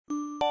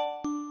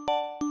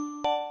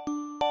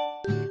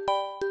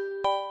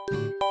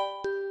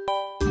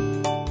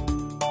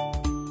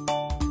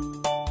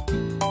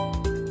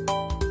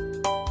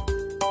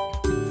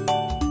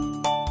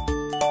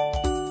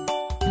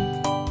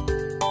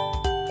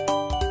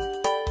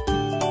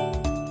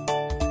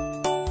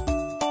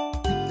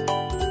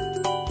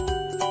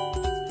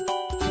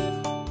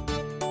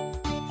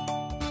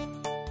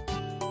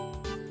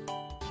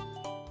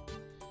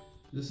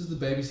This is the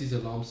baby seat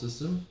alarm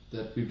system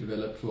that we've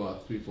developed for our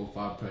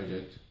 345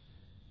 project.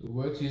 It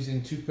works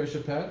using two pressure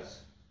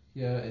pads,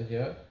 here and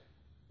here.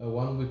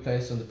 One will be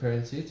placed on the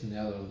parent seat and the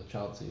other on the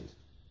child seat.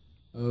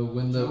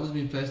 When the child has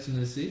been placed in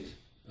the seat,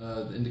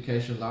 the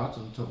indication light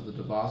on top of the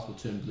device will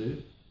turn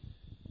blue.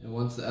 And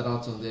once the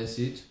adult's on their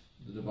seat,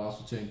 the device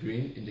will turn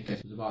green,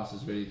 indicating the device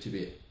is ready to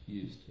be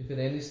used. If at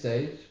any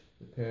stage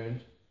the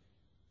parent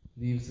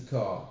leaves the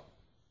car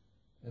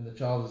and the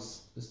child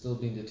is still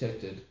being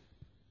detected,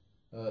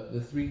 the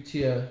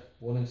 3-tier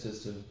warning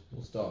system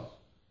will start.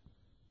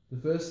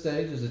 The first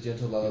stage is a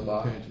gentle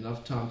lullaby. Give the parent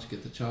enough time to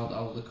get the child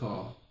out of the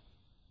car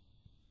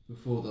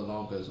before the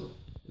alarm goes off.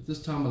 If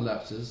this time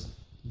elapses,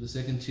 the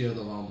second tier of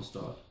the alarm will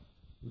start,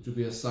 which will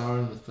be a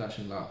siren with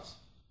flashing lights.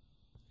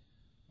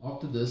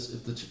 After this,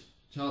 if the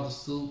child is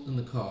still in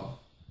the car,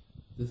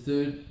 the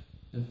third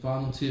and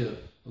final tier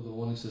of the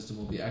warning system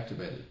will be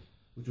activated,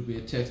 which will be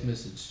a text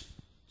message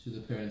to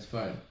the parent's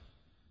phone.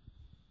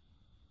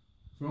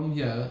 From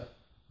here,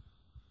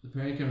 the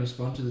parent can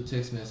respond to the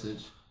text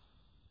message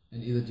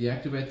and either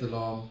deactivate the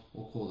alarm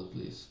or call the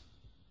police.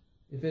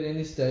 If at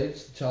any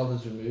stage the child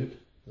is removed,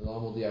 the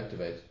alarm will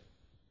deactivate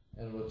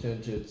and will return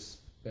to its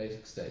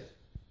basic state.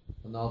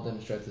 I'll now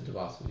demonstrate the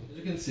device for you. As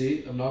you can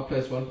see, I've now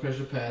placed one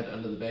pressure pad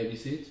under the baby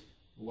seat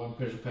and one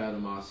pressure pad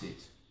on my seat.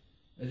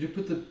 As you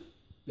put the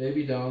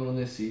baby down on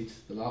their seat,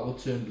 the light will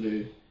turn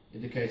blue,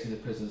 indicating the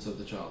presence of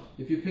the child.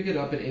 If you pick it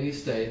up at any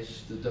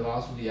stage, the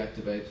device will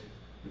deactivate,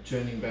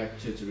 returning back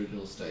to its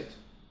original state.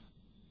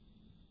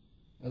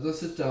 As I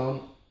sit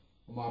down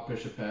on my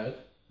pressure pad,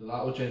 the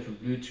light will change from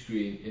blue to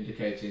green,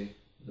 indicating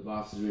the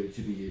device is ready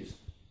to be used.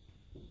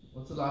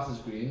 Once the light is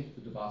green,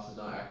 the device is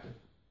now active.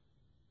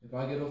 If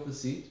I get off the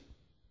seat,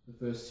 the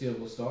first tier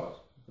will start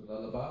with the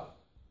lullaby,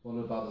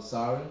 followed by the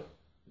siren,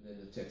 and then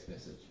the text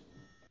message.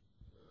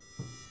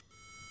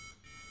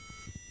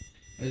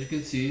 As you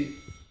can see,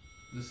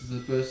 this is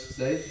the first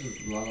stage of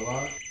the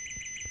lullaby,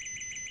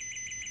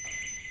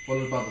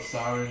 followed by the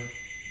siren,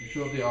 and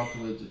shortly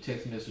afterwards a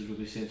text message will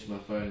be sent to my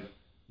phone,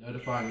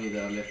 notifying me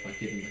that I left my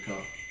kid in the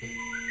car.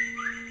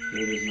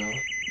 There it is now.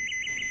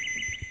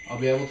 I'll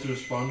be able to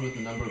respond with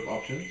a number of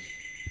options,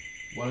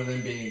 one of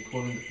them being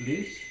calling the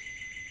police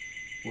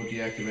or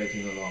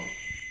deactivating the alarm.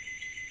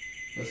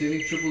 By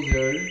setting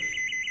 000,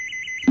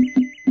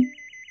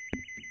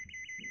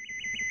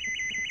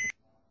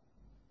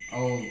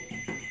 I'll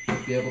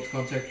be able to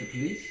contact the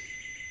police.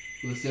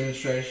 For this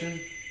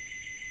demonstration,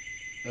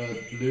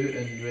 blue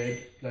and red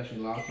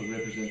flashing lights will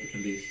represent the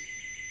police.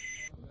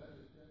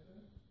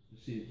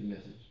 Received the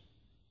message.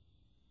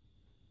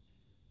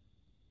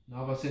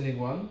 Now by sending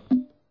 1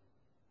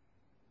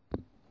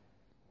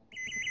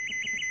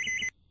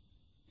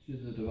 to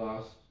the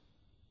device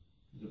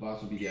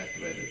will be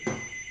deactivated.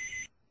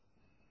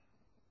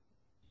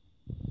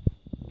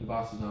 The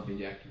device has now been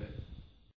deactivated.